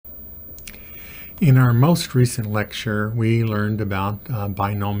In our most recent lecture, we learned about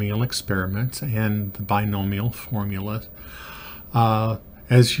binomial experiments and the binomial formulas.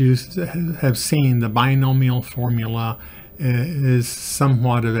 As you have seen, the binomial formula is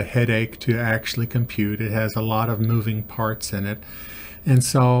somewhat of a headache to actually compute. It has a lot of moving parts in it. And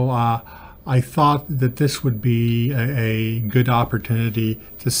so I thought that this would be a good opportunity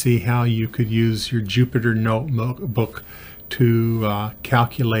to see how you could use your Jupyter notebook to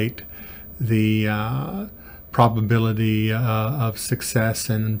calculate the probability of success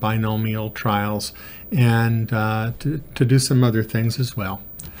in binomial trials, and to do some other things as well.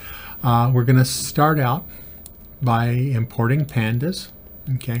 We're going to start out by importing pandas.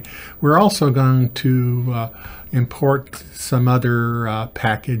 Okay, we're also going to import some other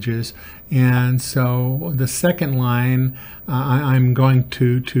packages, and so the second line I'm going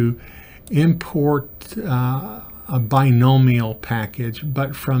to import a binomial package,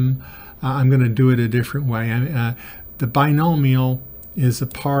 but from I'm going to do it a different way. The binomial is a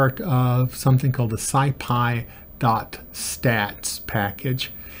part of something called the scipy.stats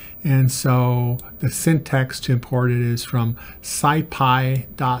package. And so the syntax to import it is from scipy.stats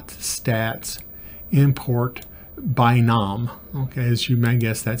import binom. Okay, as you may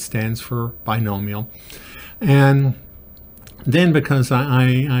guess, that stands for binomial. And then because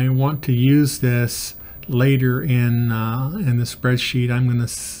I want to use this later in the spreadsheet, I'm going to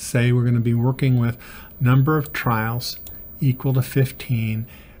say we're going to be working with number of trials equal to 15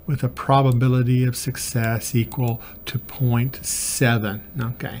 with a probability of success equal to 0.7.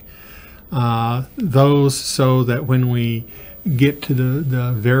 Okay, those so that when we get to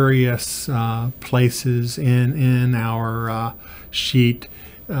the various places in our sheet,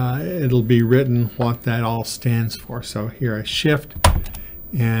 it'll be written what that all stands for. So here I shift,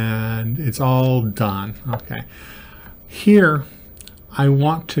 and it's all done. Okay, here I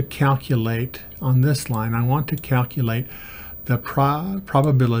want to calculate on this line, I want to calculate the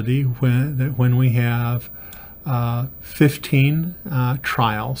probability when we have 15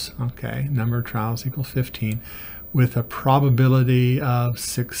 trials. Okay, number of trials equals 15 with a probability of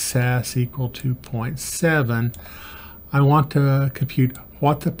success equal to 0.7. I want to compute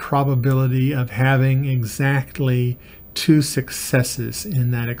what the probability of having exactly 2 successes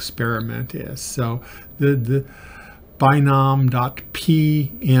in that experiment is. So the binom.pmf,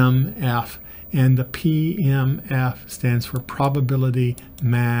 and the PMF stands for probability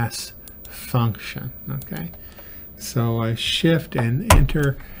mass function. Okay, so I shift and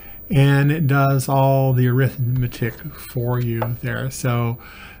enter, and it does all the arithmetic for you there. So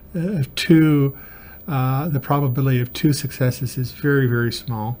the probability of 2 successes is very, very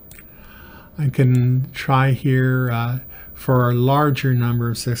small. I can try here for a larger number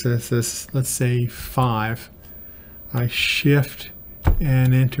of successes, let's say 5. I shift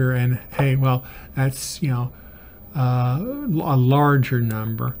and enter, and hey, well, that's, you know, a larger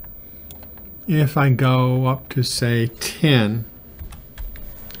number. If I go up to say 10,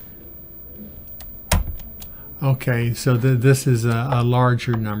 okay, so this is a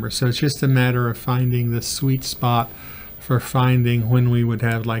larger number. So it's just a matter of finding the sweet spot for finding when we would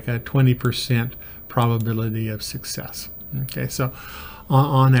have like a 20% probability of success. Okay, so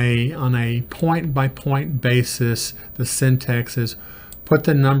on a point-by-point basis, the syntax is put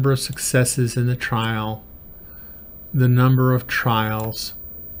the number of successes in the trial, the number of trials,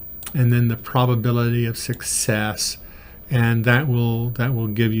 and then the probability of success, and that will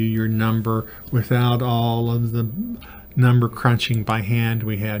give you your number without all of the number crunching by hand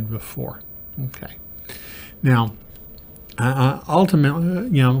we had before. Okay, now ultimately,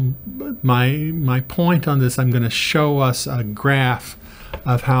 you know, my point on this, I'm going to show us a graph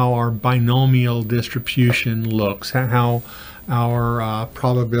of how our binomial distribution looks, how our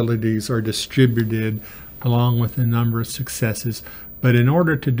probabilities are distributed along with the number of successes. But in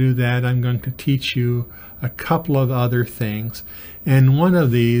order to do that, I'm going to teach you a couple of other things. And one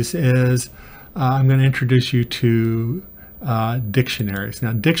of these is I'm going to introduce you to dictionaries.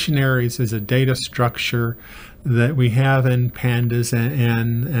 Now, dictionaries is a data structure that we have in pandas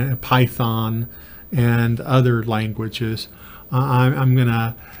and Python and other languages. I'm going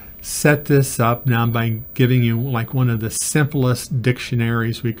to set this up now by giving you like one of the simplest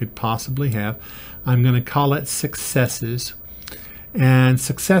dictionaries we could possibly have. I'm going to call it successes, and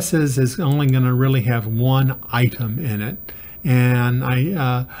successes is only going to really have one item in it, and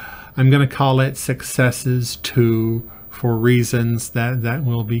I'm going to call it successes 2 for reasons that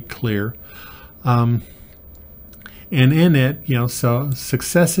will be clear. And in it, you know, so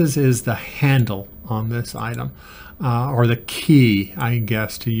successes is the handle on this item, or the key, I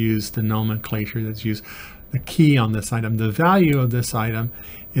guess, to use the nomenclature that's used. the key on this item. The value of this item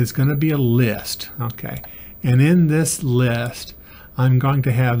is going to be a list, okay? And in this list, I'm going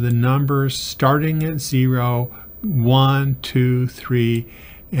to have the numbers starting at 0, 1, 2, 3,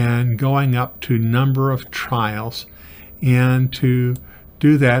 and going up to number of trials. And to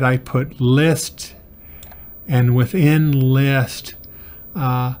do that, I put list, and within list,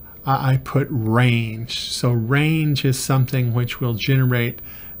 I put range. So range is something which will generate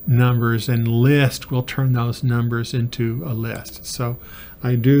numbers, and list will turn those numbers into a list. So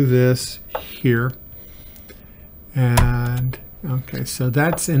I do this here, and okay, so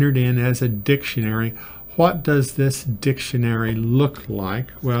that's entered in as a dictionary. What does this dictionary look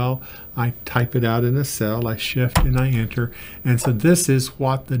like? Well, I type it out in a cell, I shift and I enter, and so this is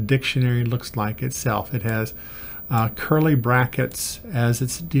what the dictionary looks like itself. It has curly brackets as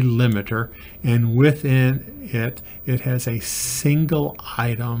its delimiter, and within it, it has a single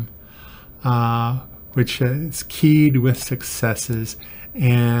item which is keyed with successes,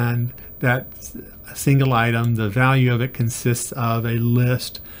 and that single item, the value of it consists of a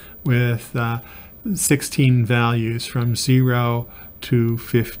list with 16 values from 0 to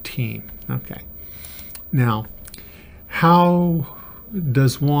 15. Okay. Now, how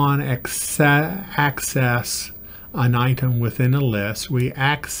does one access an item within a list? We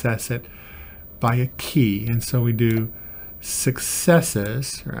access it by a key, and so we do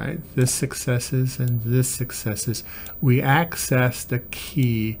successes, right? This successes and this successes. We access the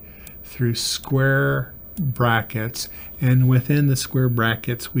key through square brackets, and within the square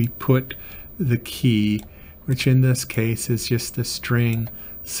brackets we put the key, which in this case is just the string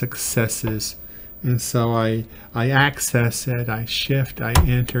successes. And so I access it, I shift, I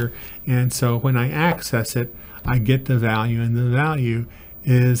enter, and so when I access it, I get the value, and the value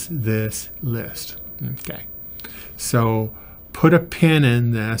is this list. Okay, so put a pin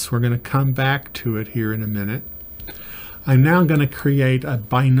in this. We're going to come back to it here in a minute. I'm now going to create a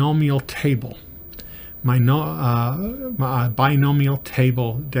binomial table, my binomial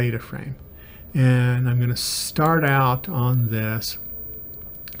table data frame. And I'm going to start out on this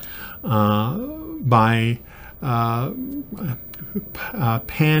by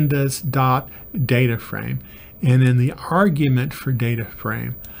pandas.dataframe, and in the argument for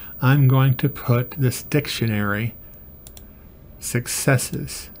dataframe, I'm going to put this dictionary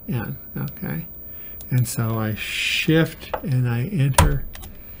successes in. Okay, and so I shift and I enter,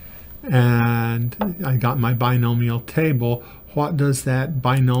 and I got my binomial table. What does that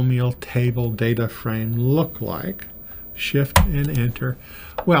binomial table data frame look like? Shift and enter.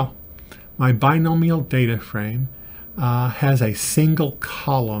 Well, my binomial data frame has a single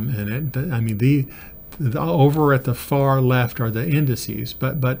column in it. I mean, the over at the far left are the indices,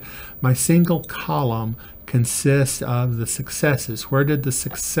 but my single column consists of the successes. Where did the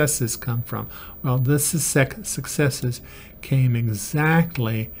successes come from? Well, this successes came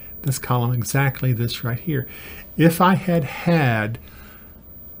exactly, this column exactly this right here. If I had had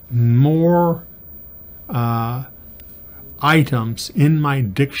more items in my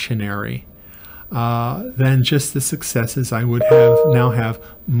dictionary than just the successes, I would now have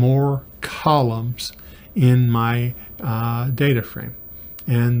more columns in my data frame.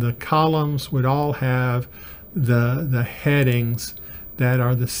 And the columns would all have the headings that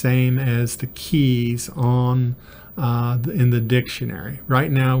are the same as the keys on in the dictionary.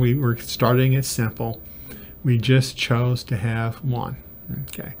 Right now we're starting it simple. We just chose to have one.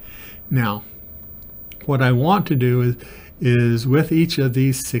 Okay. Now, what I want to do is with each of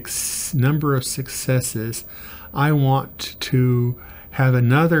these number of successes, I want to have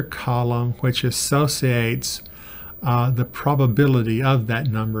another column which associates the probability of that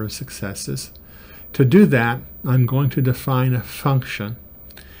number of successes. To do that, I'm going to define a function,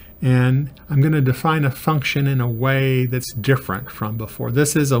 and I'm going to define a function in a way that's different from before.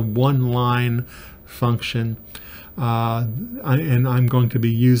 This is a one-line function, and I'm going to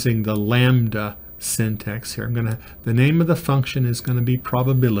be using the lambda syntax here. The name of the function is going to be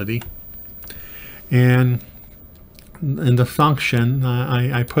probability, and in the function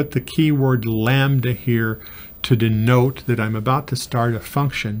I put the keyword lambda here to denote that I'm about to start a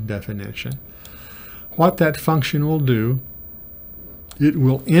function definition. What that function will do, it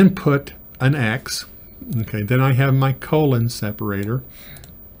will input an x. Okay, then I have my colon separator,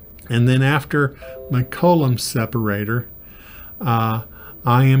 and then after my colon separator, I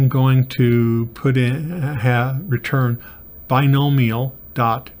am going to put in return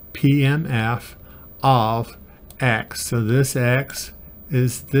binomial.pmf of x. So this x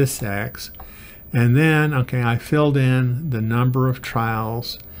is this x, and then okay, I filled in the number of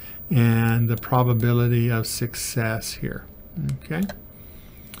trials and the probability of success here. Okay,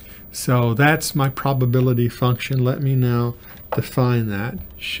 So that's my probability function. Let me now define that.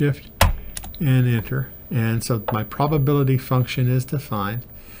 Shift and enter. And so my probability function is defined.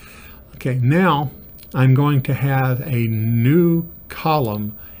 Okay, now I'm going to have a new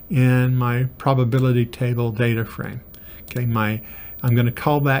column in my probability table data frame. Okay, I'm going to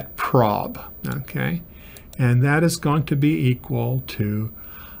call that prob. Okay, and that is going to be equal to,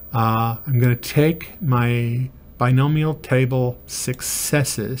 I'm going to take my binomial table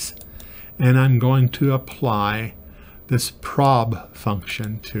successes and I'm going to apply this prob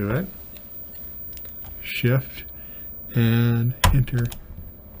function to it. Shift and enter.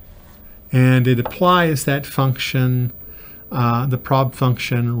 And it applies that function, the prob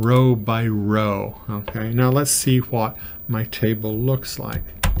function, row by row. Okay, now let's see what my table looks like.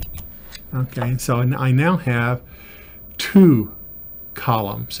 Okay, so I now have two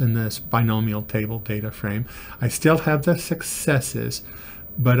columns in this binomial table data frame. I still have the successes,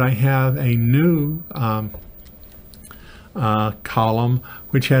 but I have a new column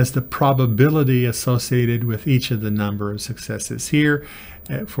which has the probability associated with each of the number of successes. Here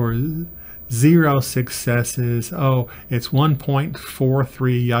for 0 successes, oh, it's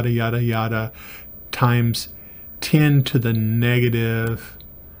 1.43 yada yada yada times 10 to the negative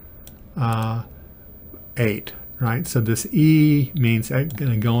 8, right? So this E means it's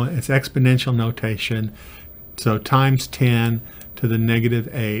exponential notation, so times 10 to the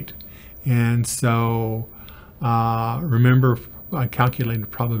negative 8. And so remember, I calculated the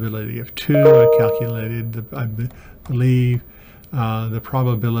probability of 2. I calculated, I believe, the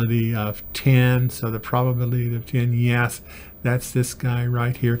probability of 10. So the probability of 10, yes, that's this guy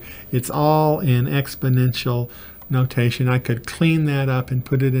right here. It's all in exponential notation. I could clean that up and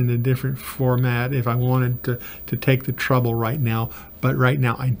put it in a different format if I wanted to take the trouble right now. But right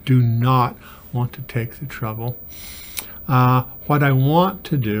now, I do not want to take the trouble. What I want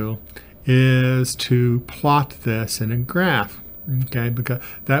to do is to plot this in a graph, okay, because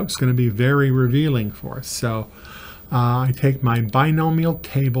that's going to be very revealing for us. So I take my binomial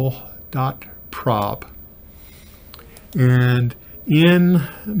table dot prob, and in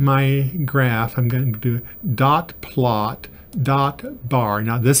my graph I'm going to do dot plot dot bar.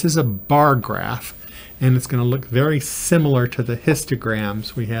 Now this is a bar graph, and it's going to look very similar to the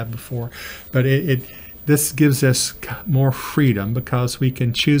histograms we had before, but this gives us more freedom because we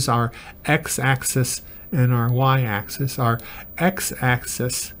can choose our x-axis and our y-axis. Our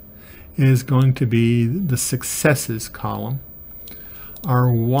x-axis is going to be the successes column.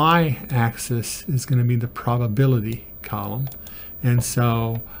 Our y-axis is going to be the probability column. And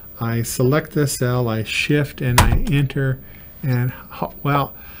so I select the cell, I shift and I enter, and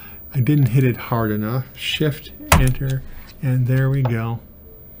well, I didn't hit it hard enough. Shift, enter, and there we go.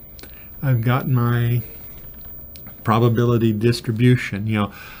 I've got my probability distribution.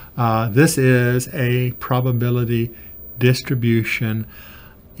 You know, this is a probability distribution.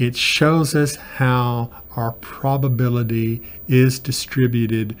 It shows us how our probability is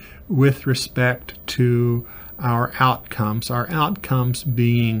distributed with respect to our outcomes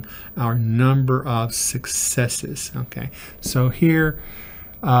being our number of successes. Okay, so here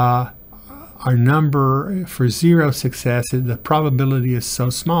our number for 0 successes, the probability is so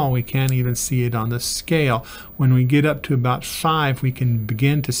small we can't even see it on the scale. When we get up to about 5, we can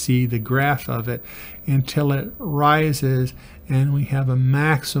begin to see the graph of it until it rises, and we have a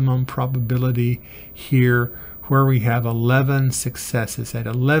maximum probability here where we have 11 successes. At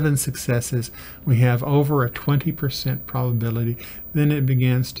 11 successes, we have over a 20% probability. Then it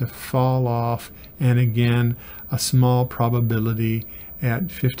begins to fall off, and again, a small probability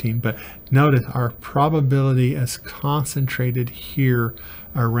at 15. But notice our probability is concentrated here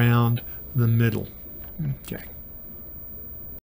around the middle. Okay.